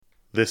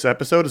This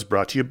episode is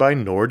brought to you by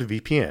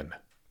NordVPN.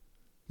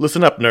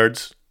 Listen up,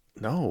 nerds.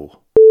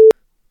 No.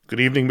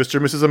 Good evening, Mr.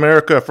 and Mrs.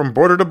 America, from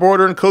border to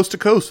border and coast to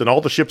coast and all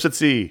the ships at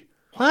sea.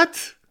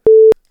 What?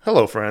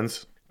 Hello,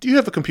 friends. Do you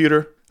have a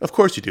computer? Of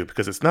course you do,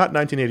 because it's not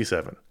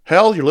 1987.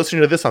 Hell, you're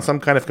listening to this on some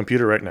kind of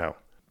computer right now.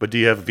 But do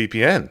you have a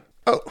VPN?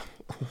 Oh,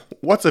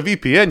 what's a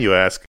VPN, you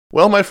ask?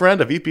 Well, my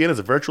friend, a VPN is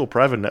a virtual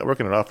private network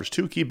and it offers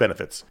two key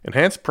benefits: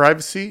 enhanced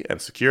privacy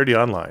and security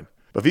online.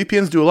 But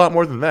VPNs do a lot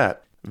more than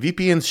that.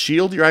 VPNs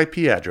shield your IP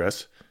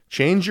address,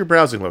 change your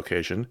browsing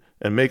location,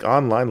 and make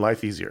online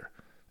life easier.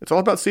 It's all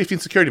about safety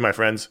and security, my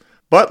friends.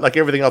 But like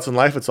everything else in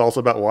life, it's also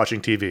about watching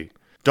TV.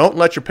 Don't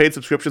let your paid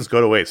subscriptions go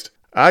to waste.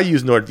 I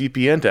use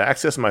NordVPN to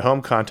access my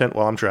home content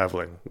while I'm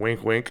traveling.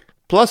 Wink, wink.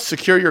 Plus,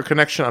 secure your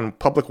connection on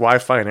public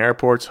Wi-Fi in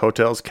airports,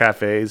 hotels,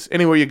 cafes,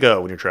 anywhere you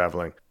go when you're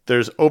traveling.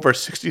 There's over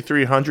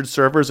 6,300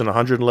 servers in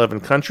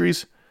 111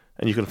 countries,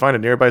 and you can find a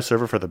nearby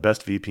server for the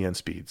best VPN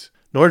speeds.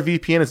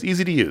 NordVPN is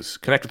easy to use.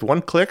 Connect with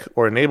one click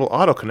or enable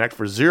auto-connect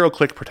for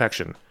zero-click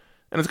protection.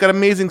 And it's got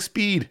amazing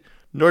speed.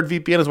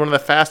 NordVPN is one of the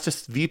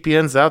fastest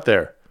VPNs out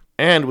there.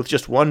 And with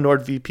just one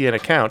NordVPN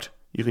account,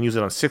 you can use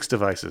it on 6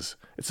 devices.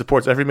 It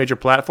supports every major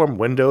platform: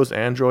 Windows,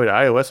 Android,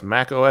 iOS,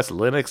 macOS,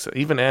 Linux,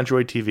 even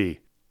Android TV.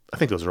 I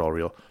think those are all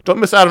real. Don't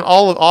miss out on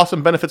all the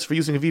awesome benefits for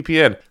using a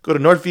VPN. Go to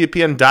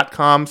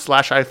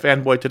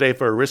nordvpn.com/ifanboy today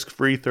for a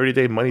risk-free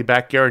 30-day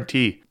money-back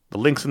guarantee. The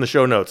link's in the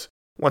show notes.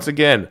 Once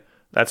again,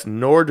 that's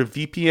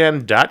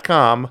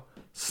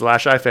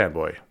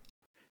nordvpn.com/ifanboy.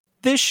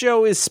 This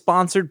show is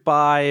sponsored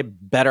by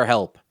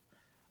BetterHelp.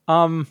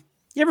 You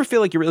ever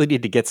feel like you really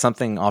need to get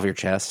something off your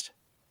chest?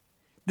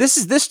 This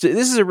is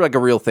like a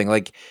real thing.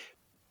 Like,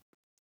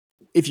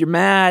 if you're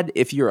mad,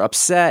 if you're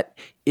upset,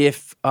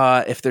 if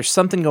there's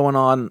something going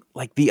on,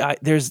 like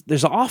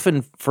there's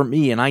often for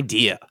me an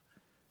idea.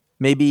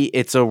 Maybe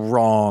it's a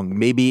wrong,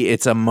 maybe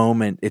it's a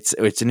moment,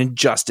 it's an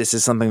injustice,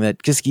 it's something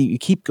that just you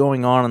keep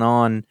going on and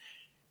on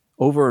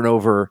over and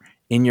over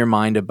in your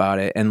mind about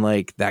it, and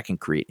like that can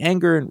create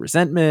anger and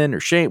resentment or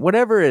shame,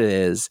 whatever it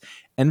is.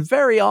 And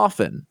very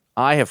often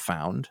I have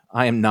found,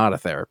 I am not a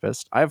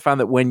therapist, I have found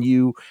that when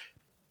you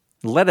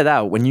let it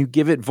out, when you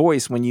give it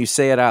voice, when you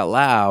say it out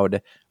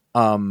loud,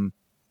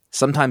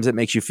 sometimes it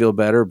makes you feel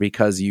better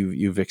because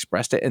you've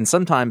expressed it, and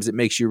sometimes it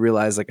makes you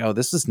realize like, oh,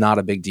 this is not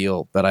a big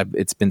deal, but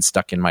it's been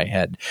stuck in my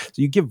head.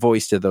 So you give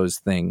voice to those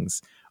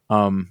things,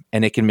 and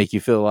it can make you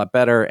feel a lot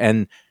better.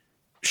 And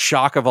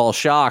shock of all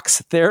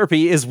shocks,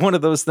 therapy is one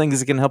of those things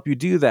that can help you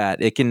do that.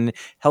 It can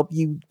help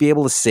you be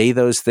able to say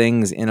those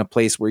things in a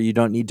place where you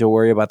don't need to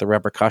worry about the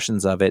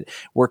repercussions of it,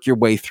 work your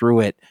way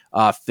through it,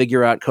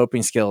 figure out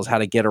coping skills, how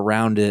to get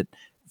around it,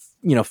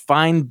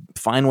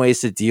 find ways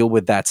to deal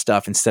with that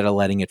stuff instead of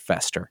letting it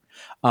fester.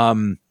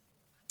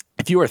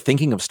 If you are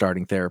thinking of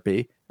starting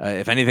therapy,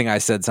 if anything I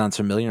said sounds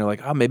familiar, you're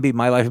like, oh, maybe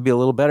my life would be a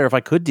little better if I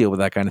could deal with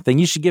that kind of thing,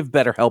 you should give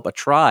BetterHelp a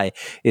try.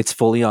 It's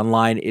fully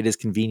online. It is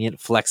convenient,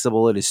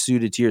 flexible. It is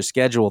suited to your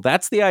schedule.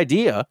 That's the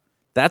idea.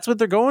 That's what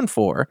they're going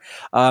for.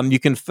 You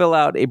can fill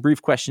out a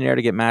brief questionnaire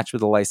to get matched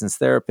with a licensed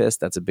therapist.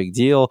 That's a big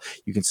deal.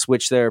 You can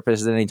switch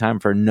therapists at any time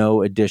for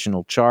no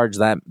additional charge.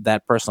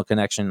 That personal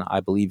connection, I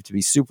believe, to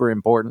be super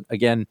important.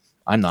 Again,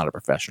 I'm not a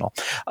professional.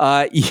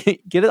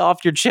 Get it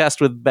off your chest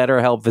with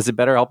BetterHelp. Visit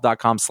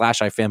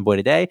BetterHelp.com/ifanboy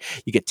today.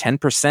 You get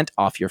 10%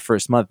 off your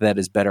first month. That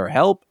is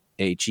BetterHelp,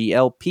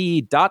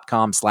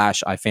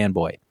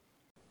 HELP.com/ifanboy.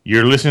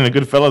 You're listening to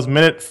Goodfellas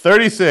Minute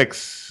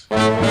 36.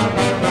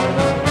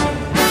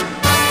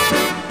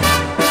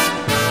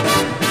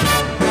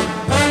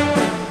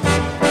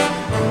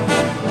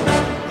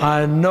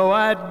 I know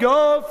I'd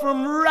go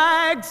from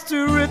rags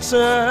to riches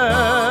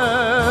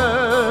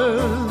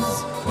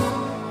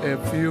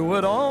if you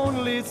would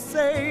only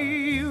say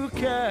you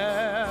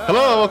care.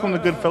 Hello, welcome to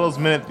Goodfellas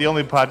Minute, the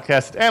only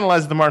podcast that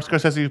analyzes the Martin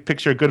Scorsese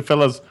picture of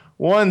Goodfellas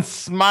one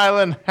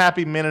smiling,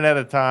 happy minute at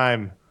a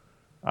time.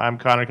 I'm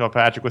Connor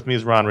Kilpatrick. With me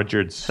is Ron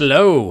Richards.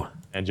 Hello.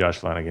 And Josh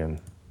Flanagan.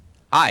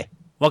 Hi.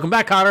 Welcome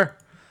back, Connor.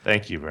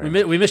 Thank you very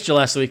much. We missed you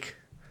last week.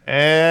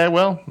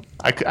 Well,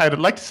 I'd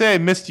like to say I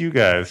missed you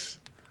guys,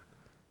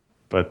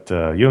 but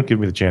you don't give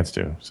me the chance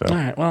to. So. All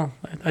right, well,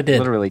 I did.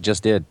 Literally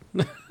just did.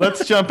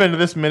 Let's jump into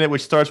this minute,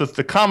 which starts with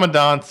the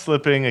Commandant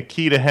slipping a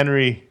key to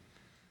Henry,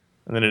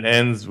 and then it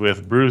ends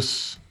with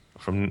Bruce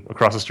from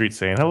across the street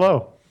saying,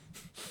 hello.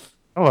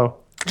 Hello.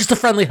 Just a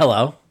friendly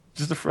hello.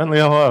 Just a friendly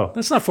hello.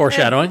 That's not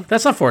foreshadowing.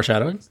 That's not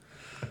foreshadowing.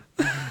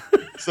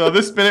 So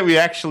this minute, we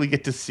actually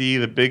get to see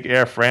the big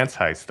Air France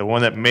heist, the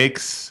one that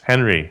makes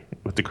Henry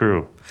with the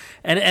crew.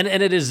 And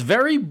it is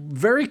very,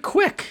 very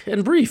quick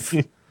and brief.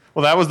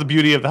 Well, that was the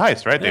beauty of the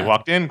heist, right? Yeah. They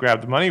walked in,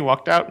 grabbed the money,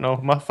 walked out. No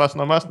fuss,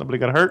 no muss. Nobody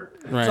got hurt.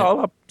 Right. It's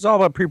all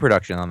about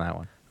pre-production on that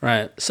one.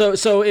 Right.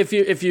 So if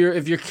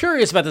you're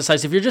curious about this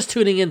heist, if you're just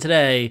tuning in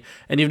today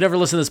and you've never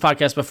listened to this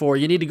podcast before,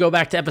 you need to go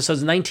back to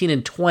episodes 19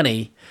 and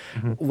 20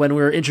 when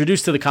we were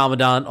introduced to the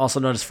Commandant, also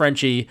known as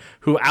Frenchie,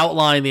 who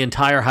outlined the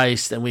entire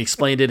heist, and we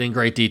explained it in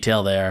great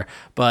detail there.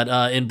 But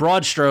in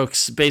broad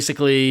strokes,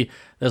 basically,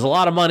 there's a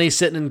lot of money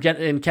sitting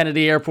in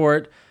Kennedy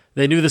Airport.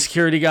 They knew the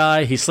security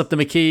guy. He slipped them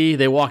a key.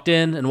 They walked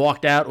in and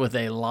walked out with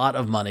a lot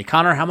of money.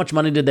 Connor, how much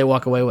money did they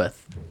walk away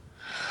with?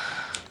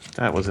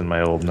 That was in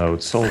my old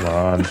notes. Hold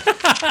on.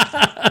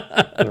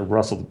 I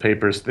rustled the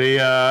papers. They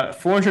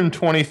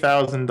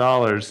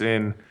 $420,000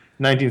 in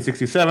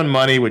 1967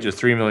 money, which is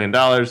 $3 million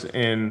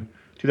in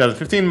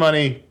 2015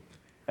 money.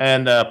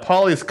 And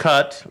Paulie's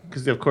cut,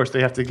 because of course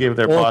they have to give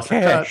their boss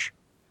a cut,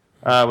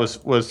 was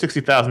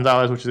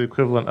 $60,000, which is the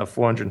equivalent of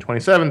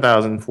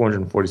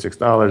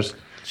 $427,446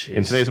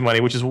 in today's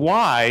money, which is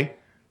why,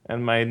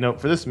 and my note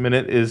for this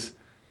minute is,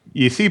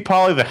 you see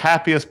Paulie the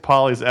happiest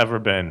Paulie's ever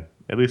been,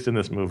 at least in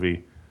this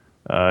movie.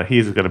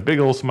 He's got a big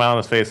old smile on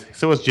his face.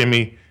 So is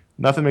Jimmy.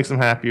 Nothing makes him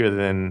happier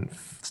than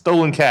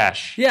stolen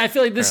cash. Yeah, I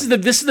feel like this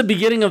is the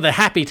beginning of the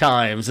happy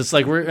times. It's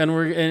like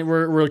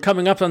we're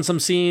coming up on some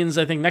scenes.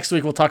 I think next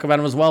week we'll talk about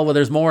them as well, where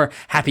there's more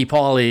happy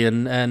Paulie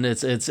and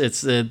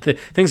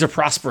things are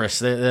prosperous.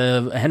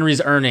 Henry's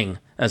earning,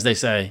 as they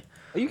say.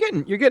 You're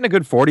getting a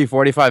good 40,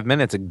 45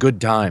 minutes of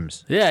good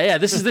times. Yeah.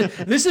 This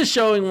is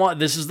showing what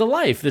this is the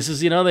life. This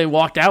is they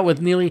walked out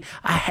with nearly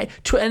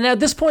and at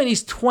this point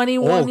he's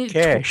 21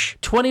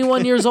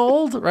 21 years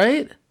old,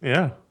 right?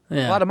 Yeah.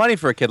 A lot of money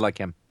for a kid like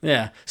him.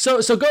 Yeah. So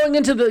going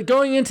into the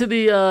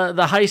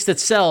heist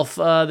itself,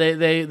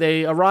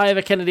 they arrive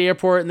at Kennedy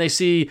Airport and they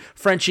see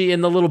Frenchie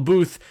in the little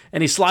booth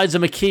and he slides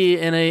him a key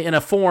in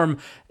a form.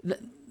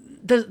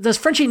 Does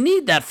Frenchie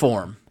need that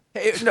form?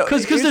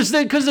 Because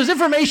there's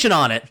information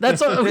on it.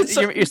 That's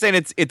you're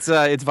saying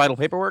it's vital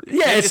paperwork.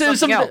 Yeah, there's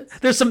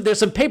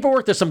some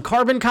paperwork. There's some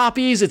carbon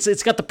copies.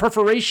 It's got the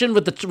perforation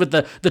with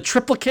the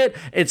triplicate.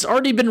 It's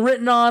already been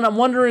written on. I'm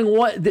wondering,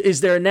 what is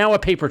there now a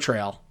paper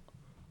trail?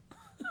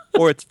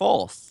 Or it's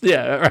false.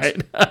 Yeah,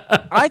 right.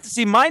 I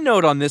see. My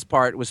note on this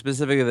part was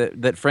specifically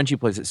that Frenchie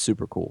plays it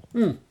super cool.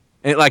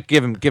 And, like,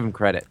 give him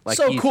credit. Like,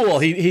 so cool.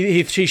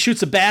 He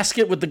shoots a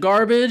basket with the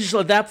garbage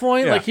at that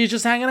point. Yeah. Like he's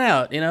just hanging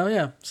out.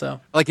 Yeah.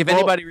 So like if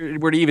anybody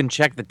were to even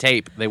check the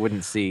tape, they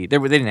wouldn't see. They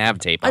didn't have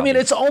tape. I mean,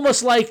 it's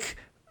almost like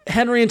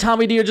Henry and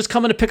Tommy D are just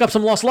coming to pick up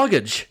some lost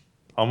luggage.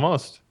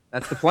 Almost.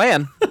 That's the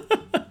plan.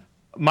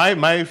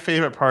 My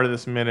favorite part of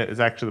this minute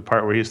is actually the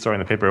part where he's throwing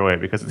the paper away,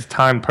 because it's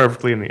timed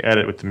perfectly in the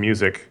edit with the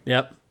music.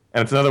 Yep.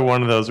 And it's another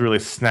one of those really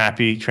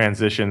snappy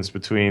transitions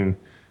between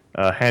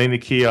handing the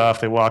key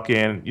off, they walk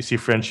in, you see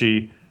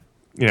Frenchie,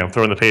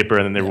 throwing the paper,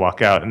 and then they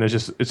walk out. And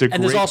there's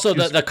also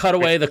the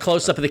cutaway, the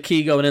close up of the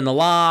key going in the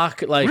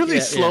lock, like really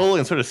slowly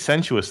and sort of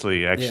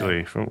sensuously.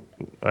 Actually, from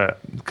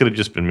could have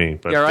just been me,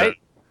 but right.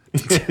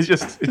 It's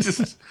just it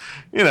was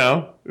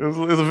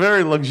a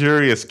very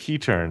luxurious key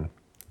turn.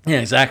 Yeah,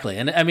 exactly.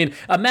 And I mean,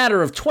 a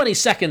matter of 20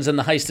 seconds and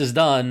the heist is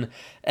done,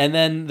 and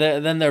then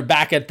they're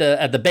back at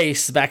the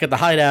base, back at the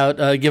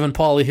hideout, giving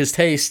Paulie his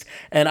taste.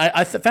 And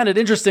I found it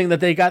interesting that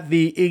they got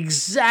the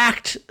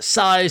exact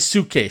size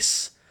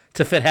suitcase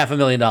to fit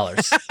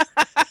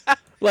 $500,000.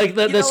 Like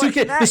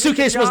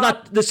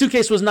the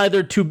suitcase was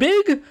neither too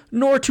big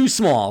nor too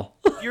small.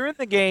 If you're in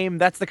the game,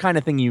 that's the kind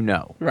of thing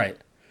Right.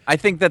 I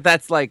think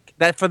that's like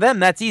that for them.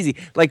 That's easy.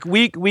 Like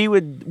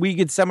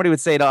somebody would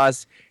say to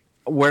us,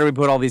 where do we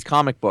put all these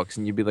comic books?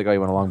 And you'd be like, oh, you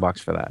want a long box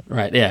for that.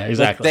 Right, yeah,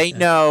 exactly. Like they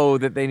know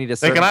that they need a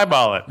certain... They can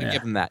eyeball it.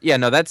 Give them that. Yeah,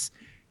 no, that's...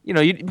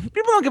 people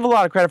don't give a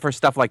lot of credit for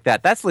stuff like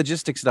that. That's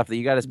logistic stuff that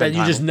you got to spend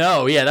time you just on.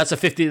 know. Yeah, that's a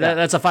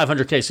that's a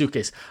 $500K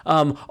suitcase.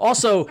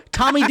 Also,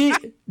 Tommy D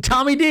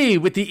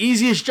with the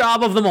easiest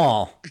job of them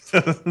all.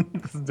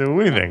 Doesn't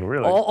do anything,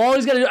 really. All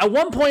he's got to do... At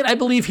one point, I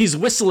believe he's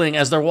whistling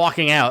as they're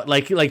walking out.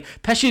 Like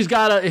Pesci's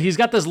got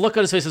this look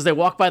on his face as they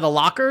walk by the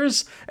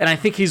lockers, and I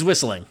think he's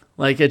whistling.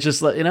 Like, it's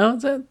just,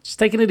 just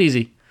taking it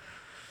easy.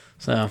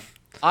 So...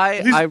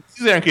 He's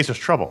there in case there's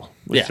trouble.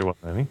 Yeah.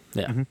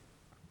 Yeah. Mm-hmm.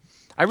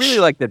 I really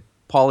like that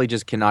Paulie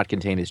just cannot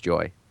contain his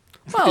joy.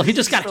 Well, he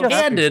just got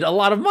handed a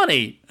lot of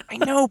money. I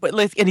know, but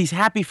and he's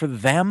happy for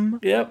them.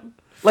 Yep.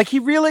 Like he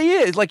really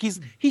is. Like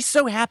he's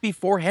so happy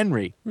for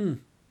Henry.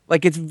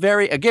 Like it's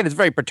very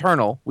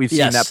paternal. We've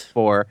seen that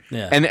before.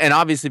 Yeah. And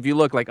obviously if you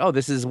look like, oh,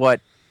 this is what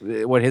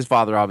his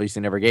father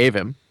obviously never gave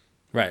him.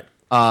 Right.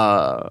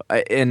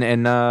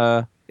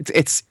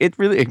 It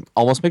really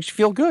almost makes you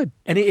feel good.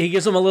 And he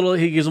gives him a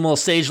little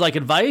sage-like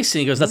advice,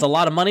 and he goes, "That's a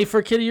lot of money for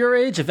a kid of your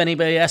age. If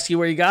anybody asks you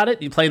where you got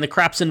it, you playing the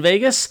craps in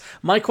Vegas."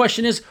 My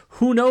question is,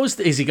 who knows?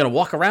 Is he going to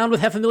walk around with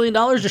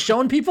 $500,000 just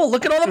showing people,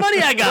 "Look at all the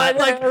money I got"?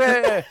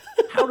 Like,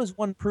 how does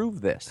one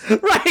prove this?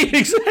 Right,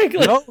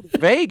 exactly. No,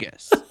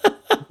 Vegas.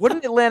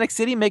 Wouldn't Atlantic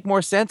City make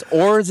more sense,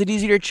 or is it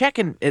easier to check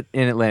in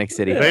Atlantic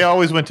City? They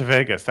always went to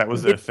Vegas. That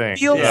was their thing. It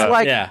feels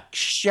like a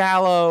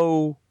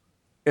shallow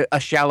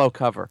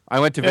cover. I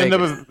went to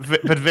Vegas.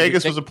 But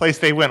Vegas was a place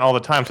they went all the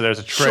time, so there's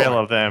a trail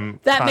of them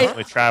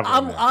constantly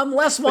traveling. I'm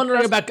less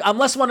wondering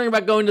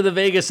about going to the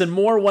Vegas and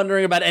more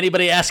wondering about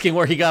anybody asking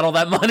where he got all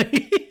that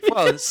money.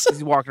 Well, is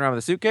he walking around with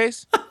a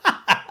suitcase?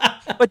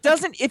 But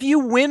if you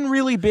win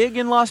really big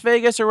in Las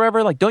Vegas or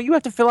wherever, like, don't you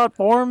have to fill out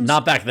forms?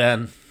 Not back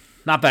then.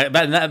 Not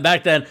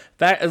back then.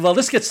 Well,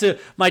 this gets to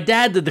my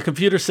dad did the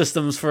computer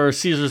systems for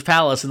Caesar's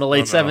Palace in the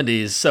late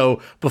 70s.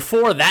 So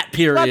before that Allowed to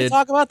period,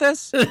 talk about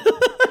this?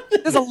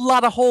 There's a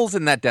lot of holes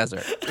in that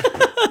desert.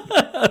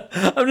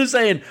 I'm just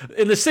saying,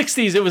 in the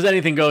 60s, it was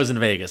anything goes in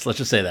Vegas. Let's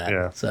just say that.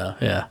 Yeah. So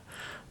yeah.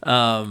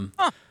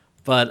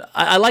 But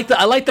I like the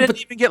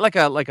Didn't even get like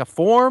a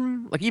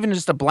form, like even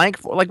just a blank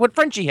form, like what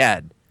Frenchie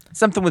had.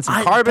 Something with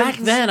some carbon. back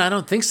then. I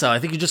don't think so. I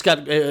think you just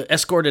got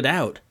escorted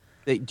out.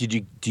 Did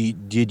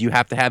you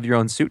have to have your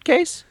own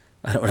suitcase?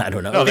 I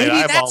don't know. No, they Maybe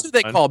eyeballed that's who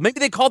they one. called. Maybe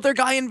they called their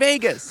guy in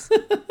Vegas.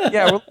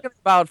 Yeah, we're looking at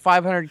about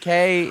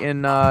 $500K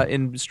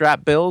in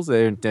strap bills,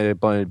 a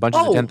bunch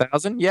of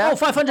 10,000. Yeah. Oh,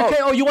 500K.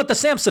 Oh, you want the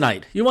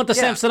Samsonite? You want the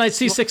Yeah. Samsonite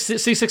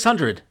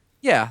C600?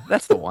 Yeah,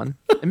 that's the one.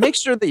 And make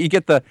sure that you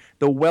get the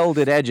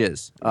welded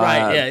edges.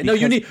 Right. Yeah. No,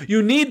 because-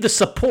 you need the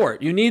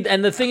support.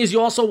 And the thing is, you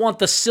also want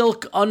the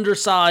silk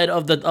underside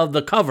of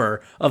the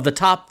cover of the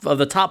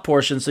top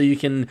portion, so you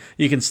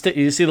stick.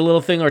 You see the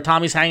little thing where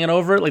Tommy's hanging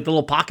over it, like the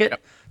little pocket,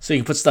 so you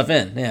can put stuff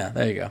in. Yeah.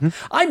 There you go.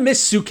 I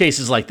miss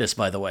suitcases like this.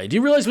 By the way, do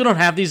you realize we don't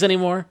have these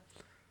anymore?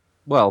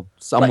 Well,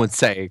 some would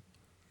say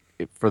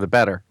for the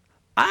better.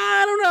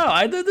 I don't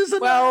know.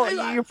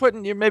 Well,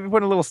 you're maybe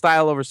putting a little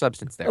style over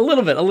substance there. a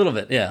little bit.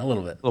 Yeah, a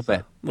little bit. A little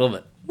bit. A little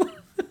bit.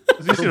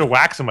 It's easy to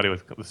whack somebody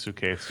with the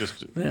suitcase.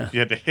 Just Yeah. you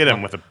had to hit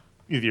him with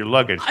either your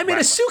luggage. I mean,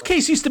 a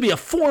suitcase used to be a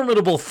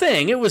formidable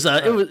thing.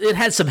 It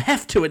had some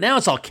heft to it. Now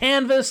it's all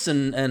canvas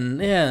and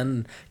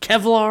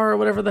Kevlar or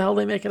whatever the hell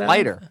they make it out of.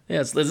 Lighter. Yeah,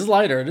 this is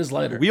lighter. It is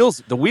lighter.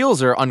 The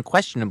wheels are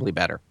unquestionably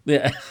better.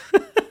 Yeah.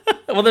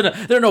 Well,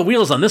 there are no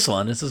wheels on this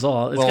one. This is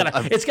all.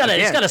 It's got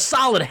again, a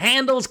solid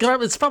handle. It's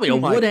probably a to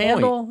my wood point.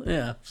 handle.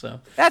 Yeah. So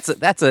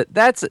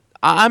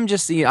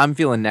I'm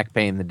feeling neck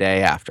pain the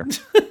day after.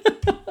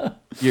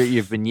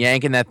 You've been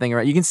yanking that thing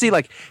around. You can see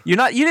you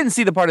didn't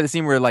see the part of the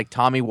scene where like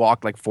Tommy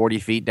walked like 40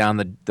 feet down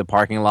the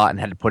parking lot and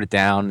had to put it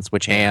down and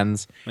switch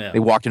hands. Yeah. They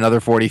walked another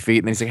 40 feet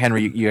and then he's like,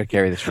 Henry, you gotta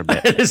carry this for a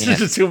bit. this is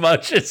just too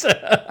much. It's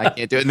I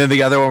can't do it. And then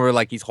the other one where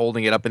like he's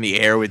holding it up in the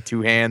air with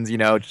two hands,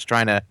 just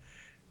trying to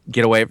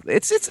get away.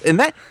 It's and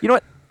that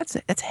what.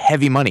 That's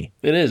heavy money.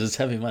 it is. It's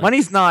heavy money.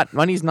 Money's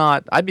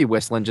not. I'd be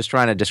whistling just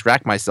trying to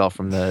distract myself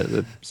from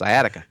the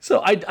sciatica.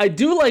 So I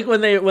do like when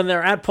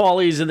they're at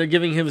Paulie's and they're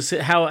giving him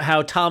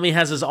how Tommy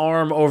has his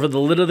arm over the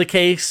lid of the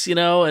case, and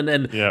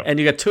Yep.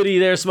 you got Tootie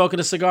there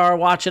smoking a cigar,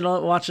 watching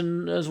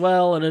as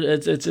well, and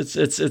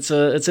it's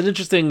an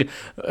interesting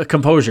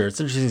composure. It's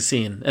an interesting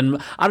scene,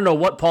 and I don't know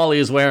what Paulie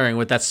is wearing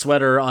with that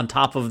sweater on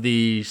top of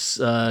the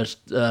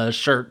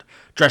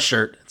dress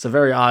shirt. It's a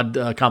very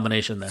odd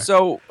combination there.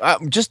 So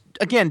just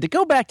again to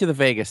go back to the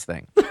Vegas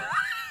thing.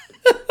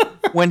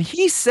 When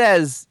he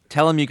says,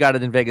 "Tell him you got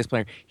it in Vegas,"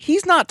 player,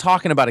 he's not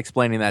talking about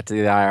explaining that to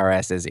the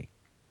IRS, is he?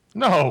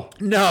 No.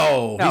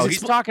 No,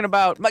 He's talking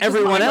about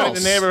Everyone else.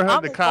 The neighborhood,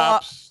 I'm the a-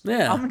 cops.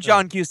 Yeah. I'm a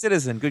John Q.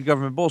 citizen, good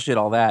government bullshit,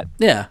 all that.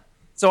 Yeah.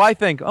 So I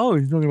think,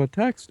 he's talking about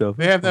tax stuff.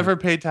 They have never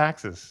paid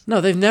taxes. No,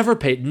 they've never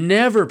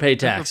paid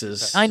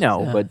taxes. I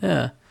know, but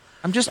Yeah.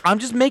 I'm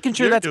just making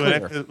sure They're that's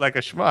doing clear. it like a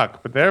schmuck,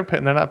 but they're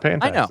not paying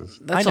I know. taxes.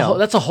 That's I know.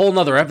 that's a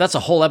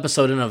whole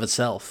episode in of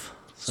itself.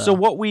 So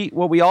what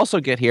we also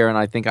get here, and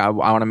I think I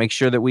want to make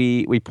sure that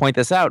we point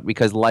this out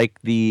because, like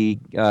the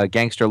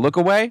gangster look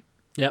away,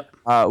 Yep.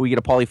 we get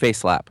a Paulie face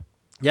slap,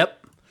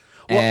 Yep.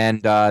 Well-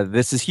 and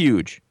this is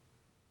huge.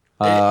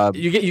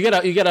 You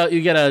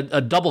get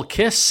a double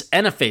kiss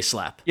and a face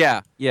slap.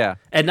 Yeah.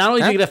 And not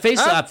only do you get a face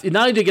Huh?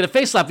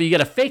 slap, but you get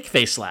a fake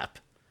face slap.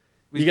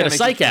 You get a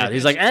psych out.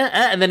 He's like,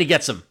 and then he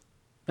gets him.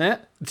 There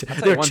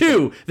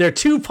are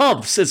two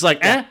pumps. It's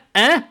like,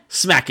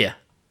 smack you.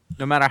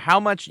 No matter how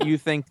much you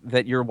think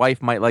that your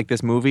wife might like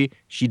this movie,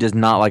 she does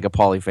not like a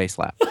Paulie face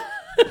slap.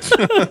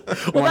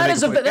 Well,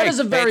 that's Pay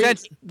attention.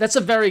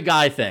 a very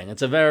guy thing.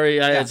 It's a very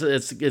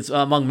it's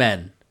among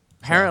men.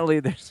 Apparently,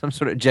 there's some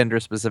sort of gender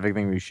specific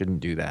thing where you shouldn't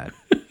do that.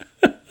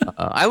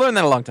 I learned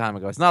that a long time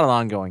ago. It's not an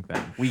ongoing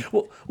thing.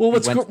 Well,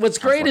 what's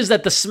great is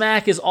that the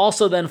smack is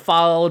also then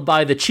followed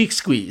by the cheek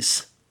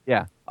squeeze.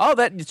 Yeah. Oh,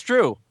 it's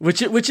true.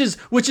 Which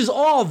is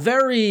all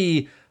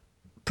very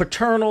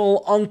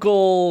paternal,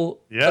 uncle,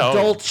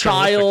 adult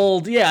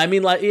child. Yeah, I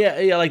mean, like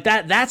like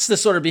that. That's the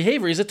sort of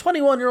behavior. He's a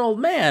 21-year-old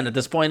man at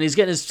this point. He's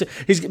getting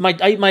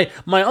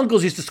my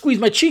uncles used to squeeze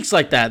my cheeks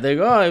like that. They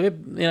go,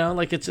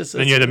 like it's just.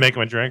 Then you had to make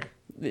them a drink.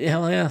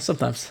 Yeah,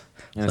 sometimes.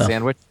 And a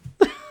sandwich.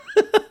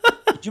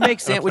 Did you make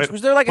sandwich?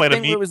 Was there like a plate of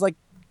thing where meat. it was like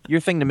your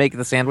thing to make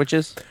the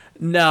sandwiches?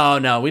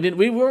 No, we didn't.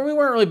 We weren't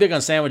really big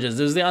on sandwiches.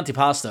 There was the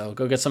antipasto.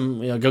 Go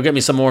get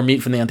me some more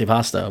meat from the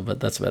antipasto. But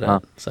that's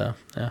about it. So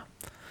yeah.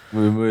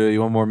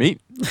 You want more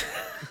meat?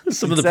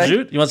 Some of the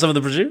prosciutto. You want some of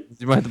the prosciutto?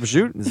 You want the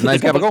prosciutto? It's a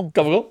nice gabagool.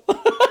 Couple.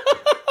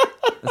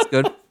 That's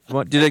good.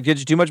 Did I get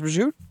you too much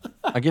prosciutto?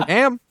 I get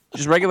ham.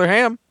 Just regular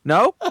ham.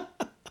 No?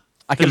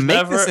 I can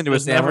make this into a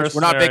sandwich.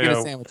 We're not making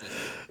a sandwich.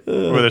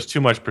 Where there's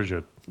too much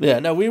prosciutto. Yeah,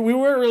 no, we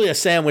weren't really a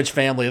sandwich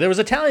family. There was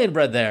Italian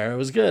bread there. It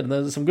was good. And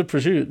there was some good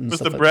prosciutto and Was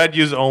stuff the like bread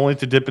used only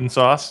to dip in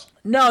sauce?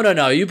 No.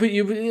 You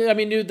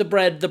the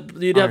bread.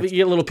 You'd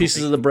get little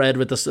pieces of the bread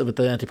with the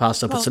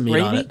antipasto. Put some meat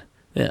on gravy? it.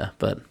 Yeah,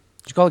 but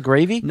Did you call it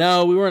gravy?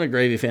 No, we weren't a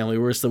gravy family.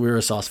 We were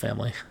a sauce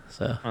family.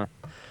 So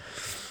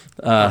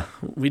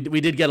we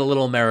did get a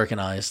little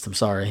Americanized. I'm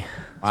sorry.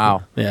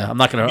 Wow. Yeah, I'm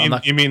not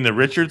gonna. You mean the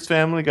Richards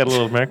family got a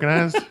little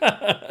Americanized?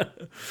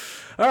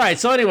 All right.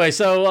 So anyway,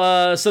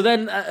 so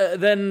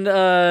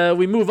then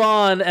we move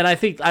on, and I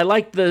think I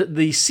like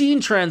the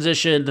scene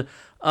transition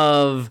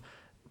of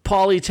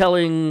Paulie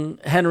telling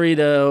Henry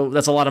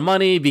that's a lot of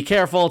money, be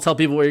careful, tell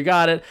people where you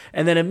got it,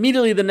 and then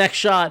immediately the next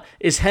shot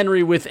is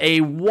Henry with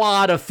a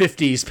wad of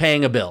 50s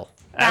paying a bill.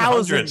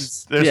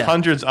 Hundreds. There's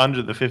hundreds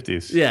under the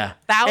 50s. Yeah.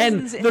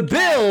 Thousands. And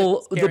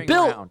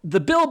the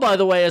bill, by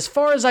the way, as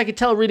far as I could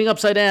tell reading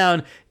upside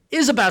down,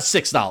 is about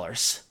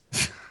 $6.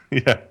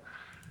 Yeah.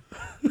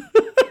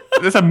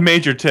 That's a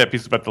major tip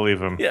he's about to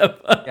leave him.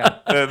 Yep.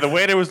 Yeah. The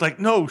waiter was like,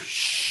 "No,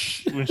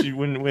 shh,"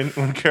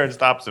 when Karen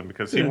stops him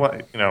because he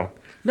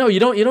No, you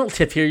don't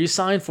tip here. You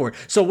sign for it.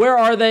 So where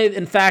are they?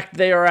 In fact,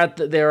 they are at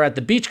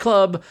the beach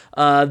club.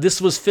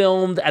 This was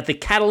filmed at the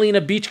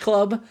Catalina Beach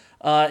Club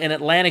in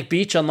Atlantic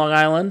Beach on Long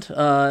Island.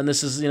 And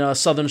this is a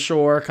Southern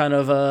Shore kind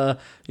of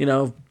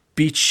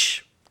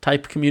beach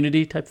type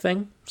community type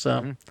thing.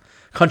 So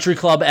country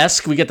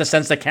club-esque. We get the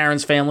sense that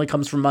Karen's family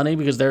comes from money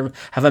because they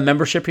have a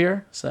membership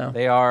here. So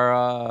They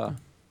are.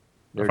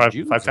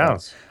 five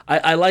towns.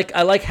 I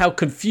like how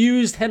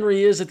confused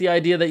Henry is at the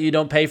idea that you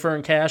don't pay for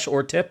in cash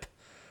or tip.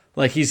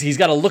 Like he's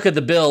got to look at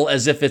the bill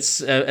as if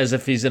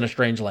he's in a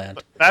strange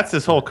land. That's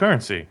his whole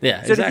currency.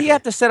 Yeah. So did he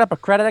have to set up a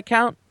credit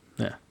account?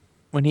 Yeah.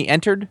 When he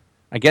entered?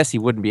 I guess he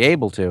wouldn't be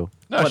able to.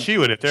 No, she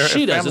would.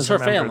 She does. It's her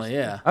members. family.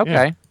 Yeah.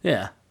 Okay.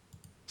 Yeah.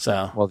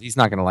 So. Well, he's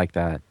not going to like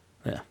that.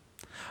 Yeah.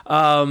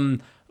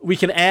 We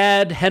can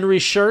add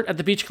Henry's shirt at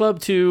the beach club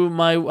to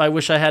my I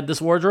wish I had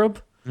this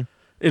wardrobe.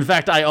 In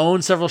fact, I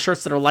own several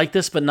shirts that are like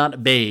this, but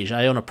not beige.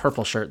 I own a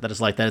purple shirt that is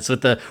like that. It's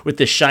with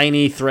the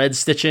shiny thread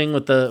stitching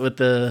with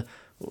the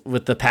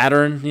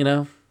pattern,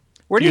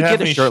 Where do you have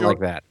get a any shirt short- like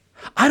that?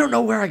 I don't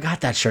know where I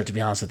got that shirt, to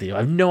be honest with you. I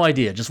have no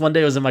idea. Just one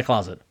day it was in my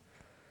closet.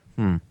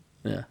 Yeah.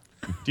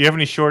 Do you have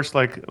any shorts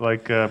like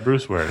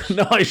Bruce wears?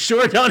 No, I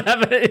sure don't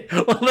have any.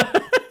 Well,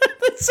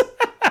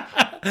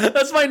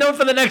 that's my note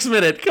for the next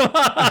minute. Come on.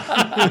 All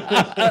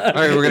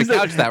right, we're going to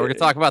couch that. We're going to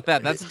talk about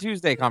that. That's a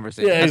Tuesday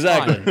conversation. Yeah, That's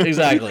exactly. fine.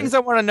 Exactly. 2 things I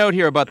want to note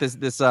here about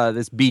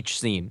this beach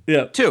scene.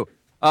 Yeah. 2.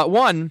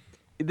 One,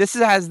 this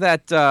has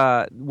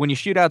that when you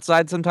shoot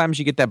outside, sometimes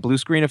you get that blue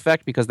screen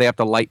effect because they have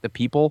to light the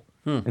people,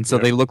 and so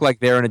they look like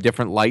they're in a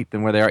different light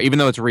than where they are. Even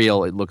though it's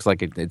real, it looks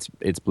like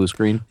it's blue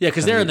screen. Yeah,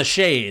 because they're in the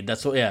shade.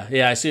 That's what.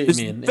 Yeah. I see what There's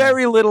you mean.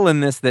 very little in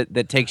this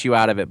that takes you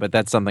out of it, but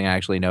that's something I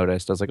actually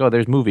noticed. I was like, oh,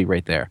 there's movie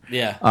right there.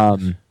 Yeah.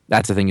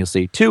 That's the thing you'll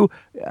see. 2,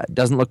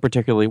 doesn't look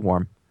particularly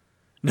warm.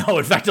 No,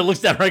 in fact, it looks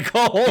downright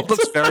cold. It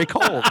looks very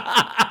cold.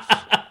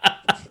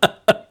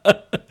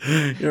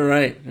 You're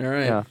right.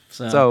 Yeah.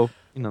 So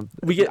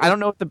I don't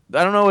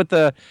know what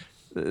the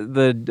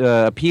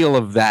appeal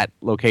of that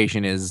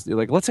location is. You're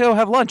like, let's go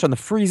have lunch on the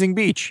freezing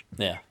beach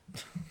yeah.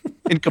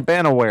 in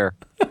cabana wear.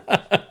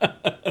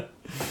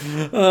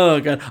 Oh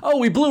god. Oh,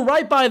 we blew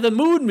right by the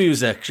mood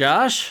music,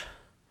 Josh.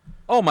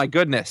 Oh my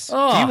goodness!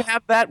 Oh. Do you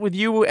have that with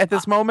you at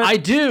this moment? I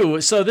do.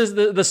 So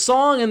the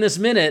song in this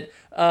minute,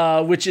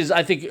 which is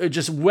I think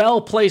just well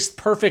placed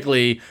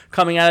perfectly,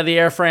 coming out of the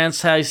Air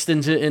France heist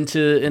into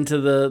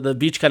the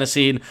beach kind of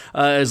scene,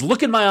 is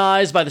 "Look in My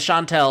Eyes" by the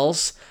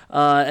Chantels,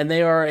 and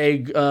they are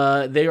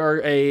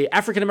a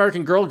African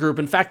American girl group.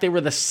 In fact, they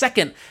were the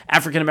second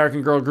African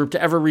American girl group to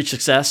ever reach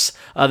success.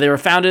 They were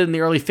founded in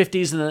the early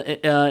 '50s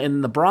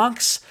in the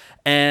Bronx.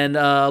 And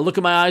Look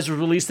in My Eyes was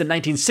released in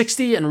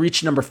 1960 and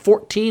reached number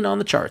 14 on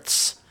the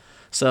charts.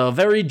 So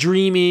very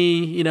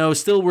dreamy,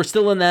 we're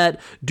still in that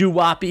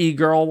doo-wop-y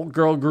girl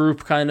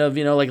group kind of,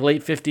 like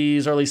late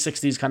 50s, early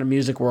 60s kind of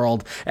music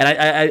world. And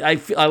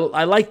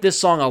I like this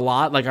song a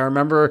lot. Like I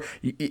remember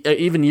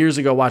even years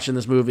ago watching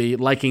this movie,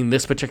 liking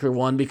this particular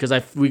one because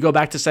we go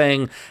back to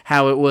saying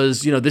how it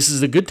was, this is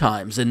the good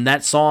times, and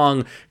that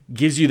song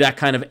gives you that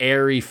kind of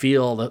airy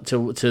feel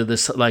to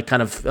this like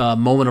kind of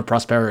moment of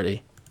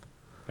prosperity.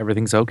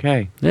 Everything's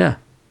okay. Yeah.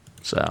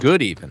 So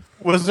Good even.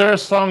 Was there a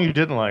song you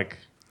didn't like?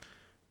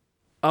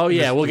 Oh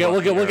yeah, we'll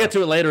get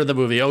to it later in the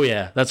movie. Oh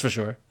yeah, that's for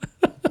sure.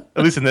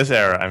 At least in this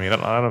era. I mean,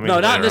 I don't mean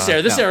No, not in this later era.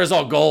 on. This era is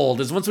all gold.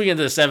 It's once we get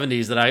into the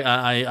 70s that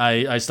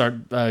I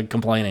start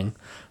complaining.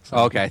 So.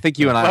 Okay, I think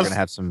you and I are going to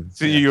have some.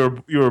 So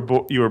you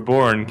were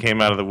born, came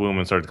out of the womb,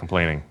 and started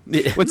complaining.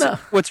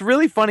 What's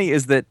really funny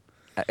is that,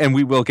 and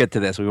we will get to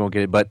this. We won't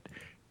get it, but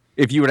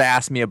if you were to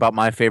ask me about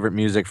my favorite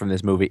music from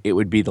this movie, it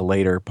would be the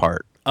later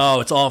part.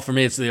 Oh, it's all for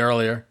me. It's the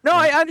earlier. No,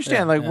 I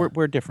understand.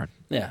 We're different.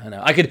 Yeah, I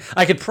know. I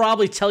could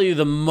probably tell you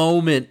the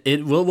moment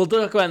it. We'll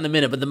talk about it in a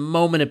minute, but the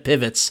moment it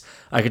pivots,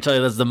 I could tell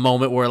you that's the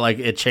moment where like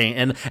it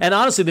changed. And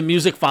honestly, the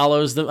music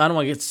follows. I don't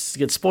want to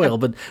get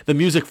spoiled, but the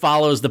music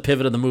follows the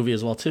pivot of the movie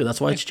as well too.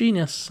 That's why it's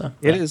genius. So.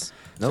 It is.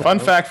 Fun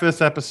fact for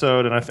this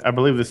episode, and I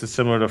believe this is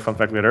similar to a fun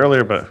fact we had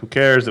earlier, but who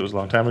cares? It was a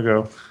long time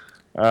ago.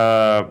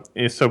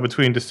 So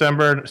between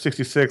December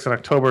 '66 and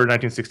October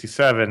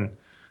 1967.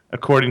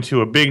 According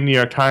to a big New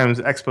York Times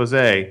expose,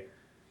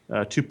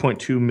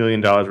 $2.2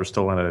 million were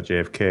stolen at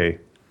JFK.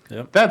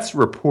 Yep. That's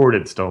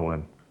reported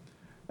stolen.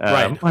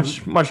 Right.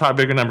 Much higher,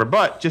 bigger number.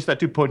 But just that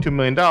 $2.2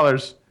 million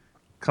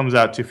comes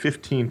out to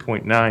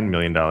 $15.9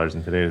 million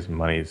in today's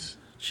monies.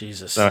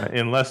 Jesus.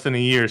 In less than a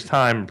year's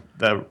time,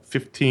 the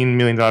 $15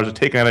 million are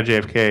taken out of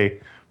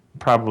JFK,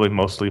 probably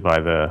mostly by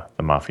the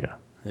mafia.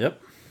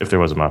 Yep. If there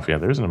was a mafia.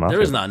 There isn't a mafia.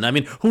 There is none. I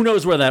mean, who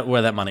knows where that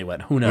money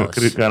went? Who knows? It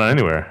could have gone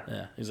anywhere.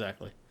 Yeah,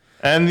 exactly.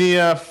 And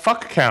the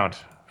fuck count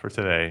for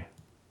today.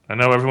 I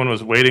know everyone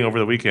was waiting over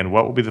the weekend.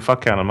 What will be the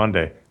fuck count on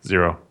Monday?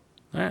 0.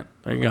 All right,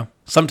 there you go.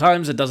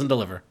 Sometimes it doesn't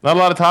deliver. Not a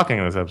lot of talking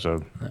in this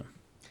episode.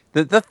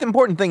 The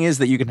important thing is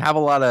that you can have a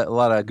lot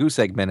of goose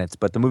egg minutes,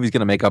 but the movie's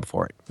going to make up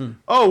for it.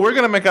 Oh, we're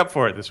going to make up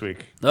for it this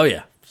week. Oh,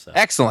 yeah. So.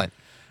 Excellent.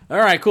 All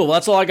right, cool. Well,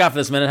 that's all I got for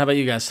this minute. How about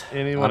you guys?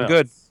 Anyone I'm else?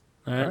 good.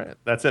 All right.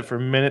 That's it for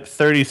minute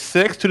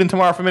 36. Tune in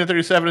tomorrow for minute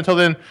 37. Until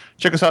then,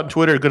 check us out on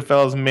Twitter at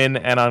GoodfellasMin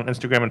and on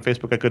Instagram and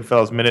Facebook at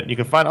Goodfellas Minute. You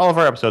can find all of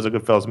our episodes at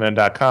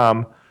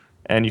GoodfellasMinute.com,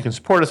 and you can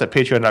support us at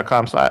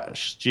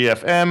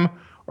Patreon.com/GFM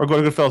or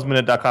go to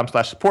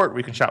GoodfellasMinute.com/support where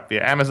you can shop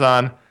via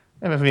Amazon.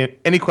 And if you have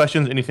any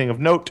questions, anything of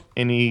note,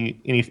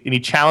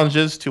 any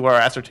challenges to our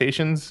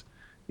assertions,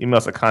 email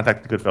us at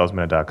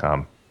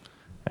contact@GoodfellasMinute.com.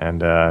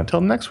 And until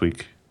next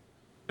week,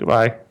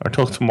 goodbye. Or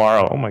until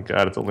tomorrow. Oh my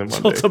God, it's only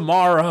Monday. Till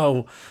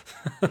tomorrow.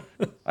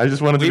 I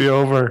just wanted to be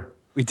over.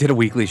 We did a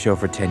weekly show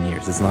for 10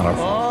 years. It's not our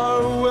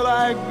fault. Or will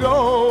I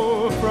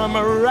go from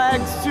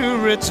rags to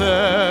riches?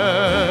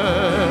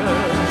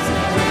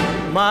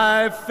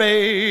 My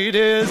fate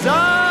is